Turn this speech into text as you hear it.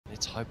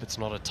hope it's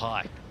not a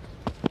tie.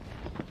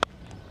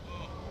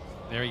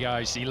 There he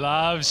goes. He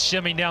loves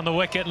shimming down the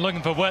wicket and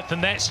looking for width,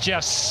 and that's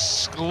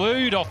just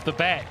glued off the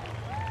bat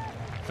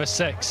for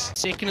 6.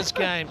 Second his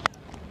game.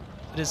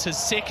 It is his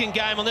second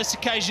game on this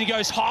occasion. He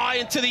goes high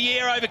into the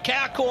air over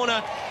cow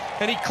corner,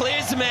 and he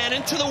clears the man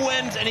into the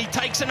wind, and he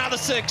takes another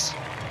 6.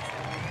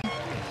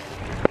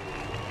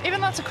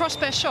 Even though it's a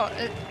cross-pass shot,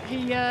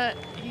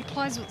 he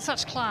plays with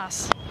such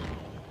class.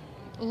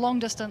 Long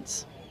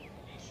distance.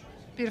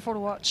 Beautiful to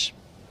watch.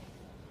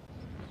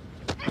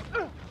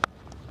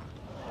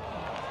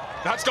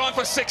 That's gone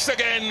for 6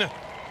 again.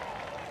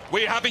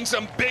 We're having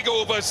some big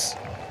overs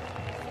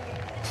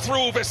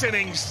through this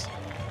innings.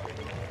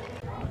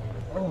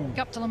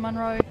 Up Dylan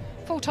Munro,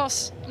 full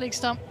toss, leg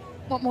stump.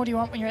 What more do you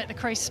want when you're at the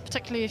crease,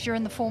 particularly if you're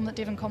in the form that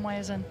Devon Conway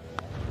is in?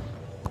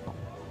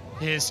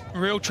 There's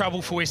real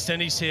trouble for West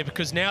Indies here,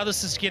 because now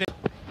this is getting...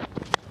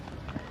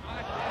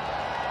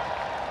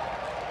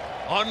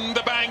 On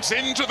the banks,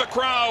 into the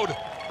crowd.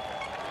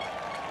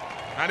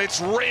 And it's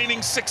raining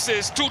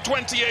 6s,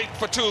 228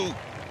 for 2.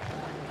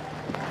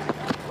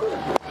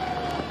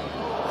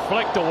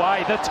 Flicked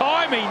away. The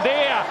timing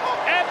there,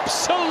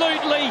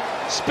 absolutely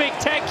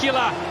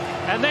spectacular.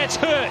 And that's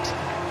hurt.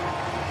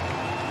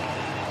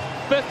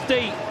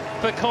 50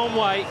 for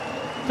Conway,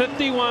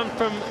 51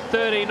 from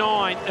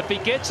 39. If he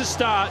gets a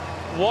start,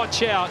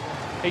 watch out.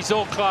 He's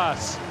all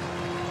class.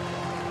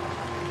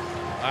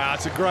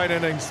 It's a great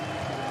innings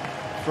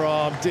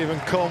from Devon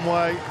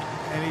Conway,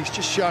 and he's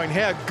just showing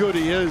how good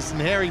he is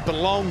and how he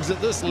belongs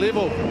at this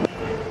level.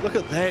 Look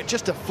at that,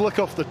 just a flick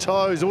off the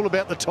toes, all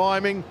about the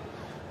timing.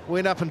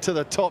 Went up into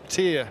the top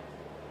tier.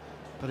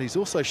 But he's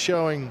also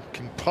showing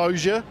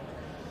composure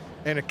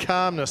and a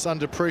calmness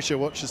under pressure,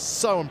 which is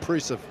so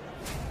impressive.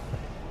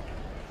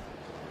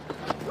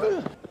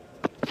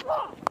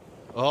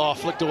 Oh,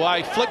 flicked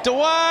away,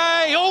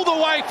 all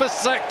the way for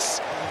 6.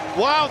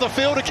 Wow, the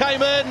fielder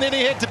came in, then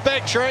he had to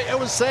backtrack. It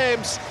was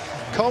Sam's.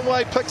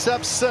 Conway picks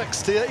up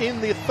 6 to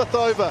end the 5th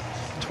over,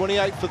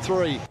 28 for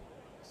 3.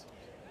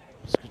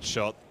 It's a good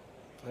shot.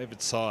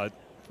 Favoured side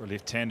for a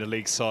left-hander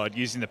leg side,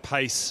 using the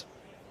pace,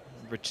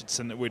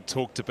 Richardson, that we'd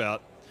talked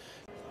about.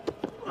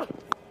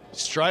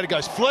 Straight it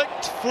goes,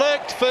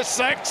 flicked for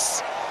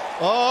 6.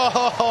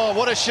 Oh,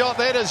 what a shot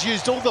that is.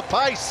 Used all the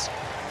pace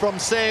from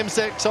Sam's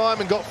that time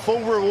and got full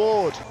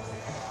reward.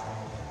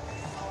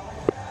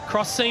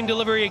 Cross-seam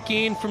delivery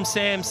again from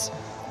Sam's.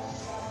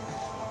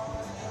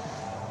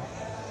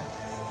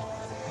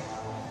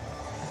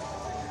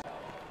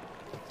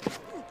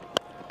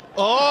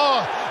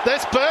 Oh,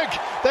 that's big,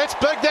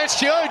 that's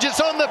huge.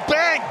 It's on the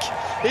bank.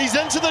 He's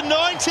into the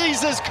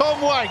 90s as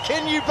Conway.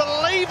 Can you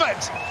believe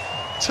it?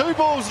 2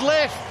 balls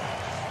left,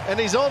 and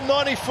he's on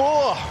 94.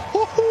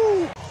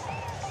 Woohoo!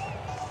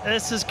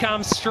 This has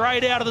come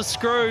straight out of the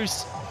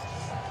screws.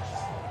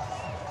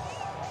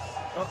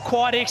 Not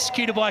quite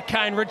executed by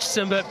Kane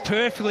Richardson, but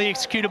perfectly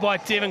executed by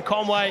Devon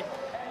Conway.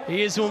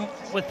 He is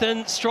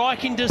within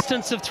striking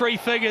distance of 3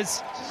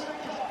 figures.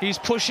 He's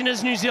pushing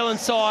his New Zealand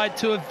side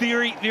to a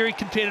very, very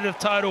competitive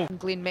total.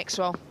 Glenn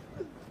Maxwell.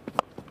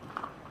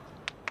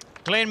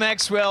 Glenn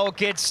Maxwell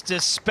gets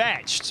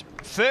dispatched.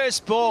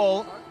 First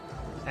ball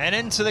and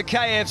into the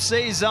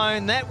KFC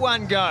zone. That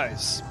one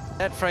goes.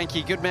 That,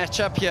 Frankie, good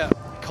matchup here.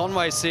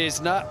 Conway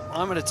says, no,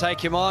 I'm going to take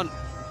him on.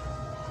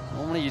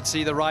 Normally you'd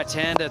see the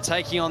right-hander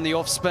taking on the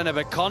off-spinner,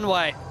 but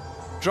Conway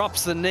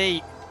drops the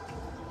knee.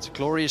 It's a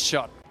glorious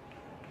shot.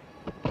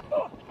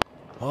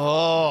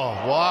 Oh,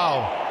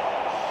 wow.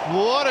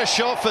 What a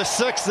shot for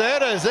 6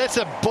 that is. That's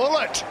a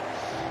bullet.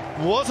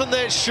 Wasn't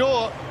that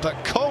short,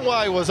 but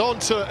Conway was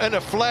onto it in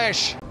a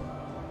flash.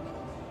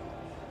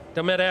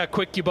 No matter how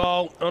quick you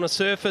bowl on a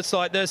surface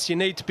like this, you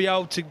need to be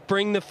able to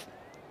bring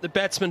the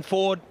batsman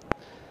forward.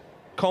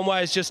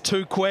 Conway is just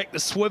too quick. The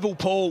swivel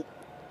pull.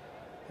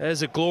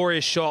 There's a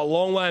glorious shot.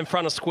 Long way in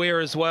front of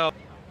square as well.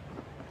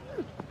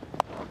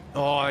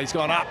 Oh, he's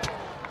gone up.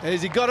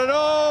 Has he got it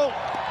all?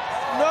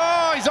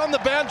 No, he's on the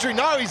boundary.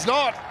 No, he's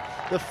not.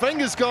 The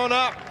finger's gone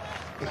up.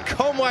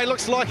 Conway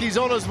looks like he's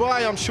on his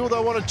way. I'm sure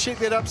they'll want to check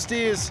that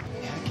upstairs.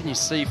 How can you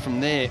see from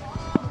there?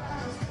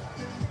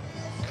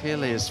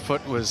 Clearly his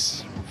foot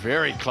was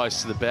very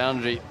close to the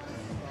boundary.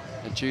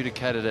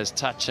 Adjudicated as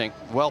touching.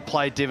 Well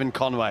played, Devon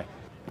Conway.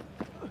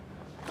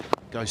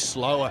 Goes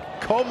slower.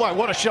 Conway,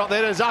 what a shot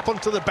that is, up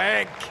onto the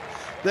bank.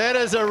 That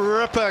is a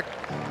ripper.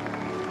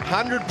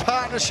 100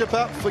 partnership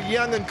up for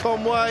Young and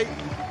Conway.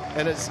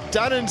 And it's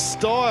done in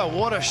style.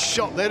 What a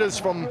shot that is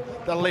from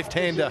the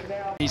left-hander.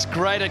 He's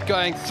great at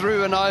going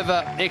through and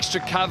over extra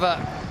cover,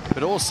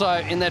 but also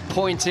in that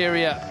point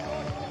area.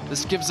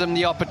 This gives him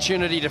the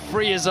opportunity to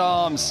free his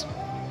arms.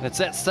 And it's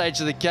that stage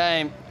of the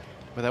game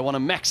where they want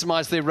to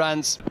maximise their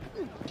runs.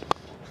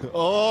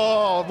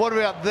 Oh, what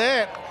about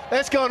that?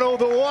 That's gone all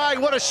the way.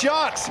 What a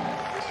shot.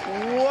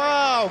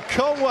 Wow,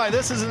 Conway,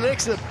 this is an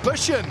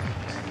exhibition.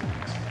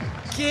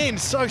 Again,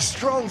 so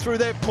strong through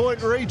that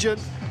point region.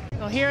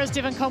 Well, here is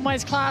Devon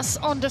Conway's class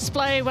on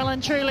display, well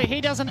and truly.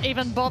 He doesn't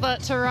even bother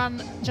to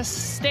run,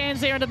 just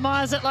stands there and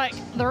admires it like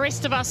the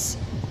rest of us.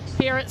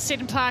 here at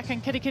Seton Park in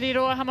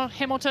Kirikiriroa,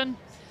 Hamilton.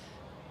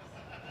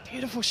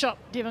 Beautiful shot,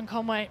 Devon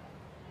Conway.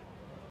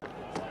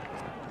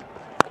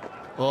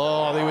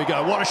 Oh, there we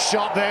go. What a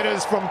shot that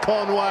is from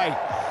Conway.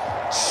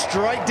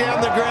 Straight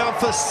down the ground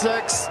for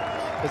 6.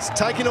 It's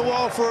taken a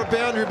while for a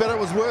boundary, but it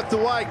was worth the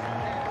wait.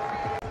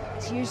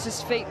 He's used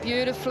his feet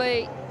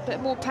beautifully, a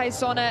bit more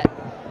pace on it.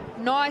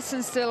 Nice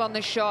and still on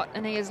the shot,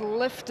 and he has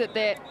lifted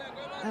that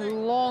a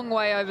long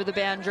way over the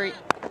boundary.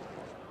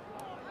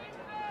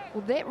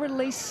 Will that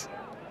release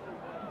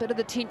a bit of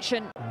the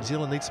tension? New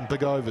Zealand needs some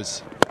big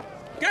overs.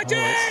 Get Oh,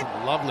 that's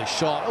a lovely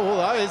shot. Oh,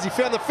 has he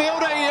found the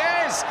fielder? He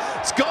has!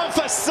 It's gone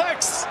for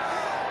 6!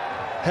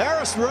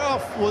 Harris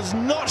Ralph was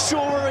not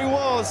sure where he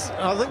was.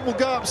 I think we'll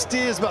go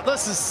upstairs, but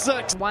this is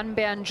 6. One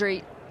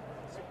boundary.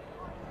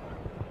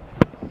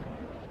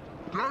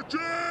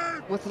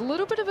 With a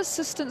little bit of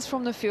assistance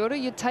from the fielder,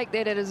 you'd take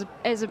that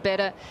as a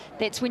batter.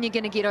 That's when you're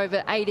going to get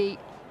over 80,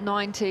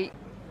 90.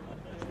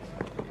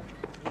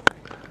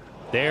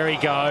 There he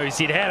goes.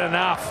 He'd had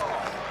enough.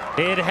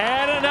 He'd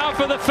had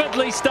enough of the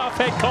fiddly stuff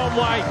at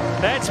Conway.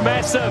 That's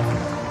massive.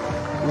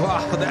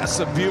 Wow, that's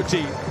a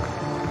beauty.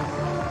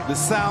 The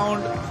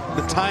sound,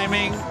 the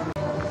timing,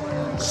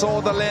 saw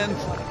the length,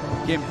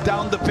 came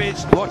down the pitch.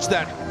 Watch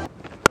that.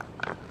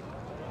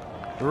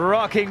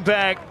 Rocking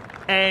back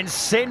and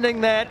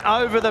sending that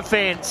over the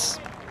fence.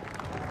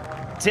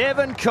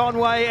 Devon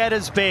Conway at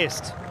his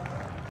best.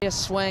 A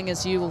swing,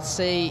 as you will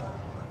see,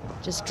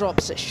 just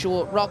drops it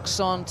short, rocks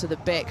onto the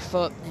back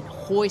foot and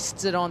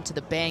hoists it onto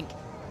the bank.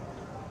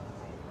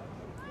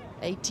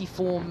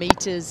 84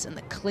 metres and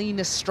the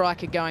cleanest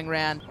striker going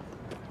round.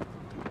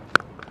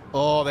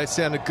 Oh, that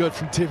sounded good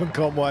from Devon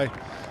Conway.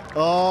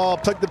 Oh,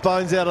 pick the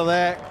bones out of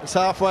that. It's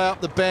halfway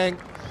up the bank.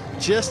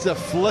 Just a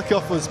flick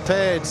off his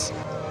pads.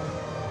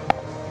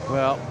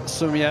 Well,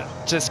 Sumia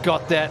just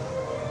got that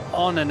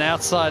on an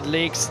outside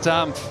leg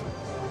stump.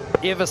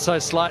 Ever so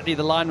slightly,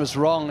 the line was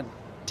wrong.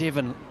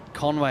 Devon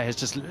Conway has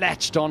just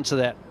latched onto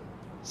that.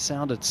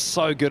 Sounded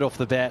so good off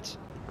the bat.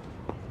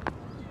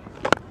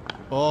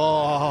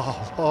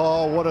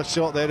 Oh, what a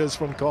shot that is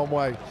from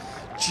Conway.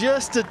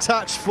 Just a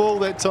touch full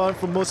that time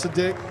from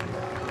Musadek.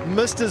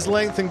 Missed his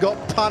length and got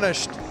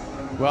punished.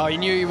 Well, he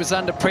knew he was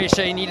under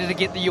pressure. He needed to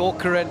get the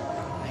Yorker in.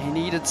 He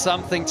needed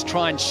something to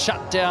try and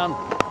shut down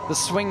the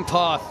swing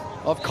path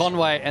of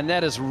Conway, and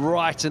that is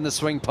right in the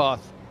swing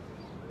path.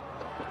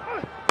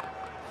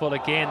 Full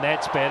again,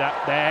 that's better.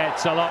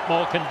 That's a lot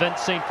more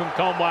convincing from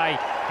Conway,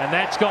 and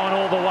that's gone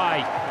all the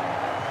way.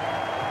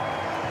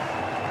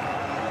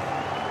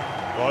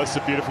 Well, it's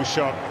a beautiful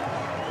shot.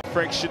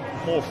 Fraction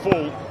more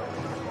full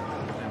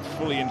and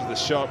fully into the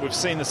shot. We've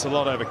seen this a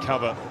lot over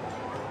cover.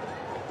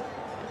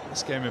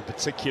 This game in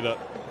particular,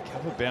 the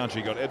cover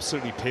boundary got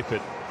absolutely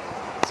peppered.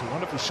 It's a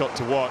wonderful shot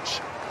to watch.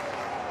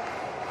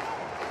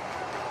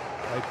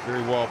 Played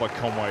very well by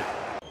Conway.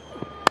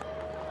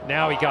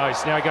 Now he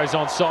goes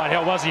onside.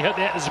 How was he hit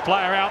that? There's a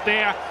player out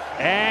there,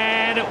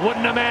 and it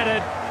wouldn't have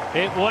mattered.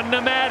 It wouldn't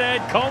have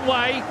mattered.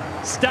 Conway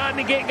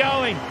starting to get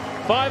going.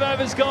 5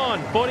 overs gone,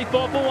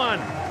 44 for 1.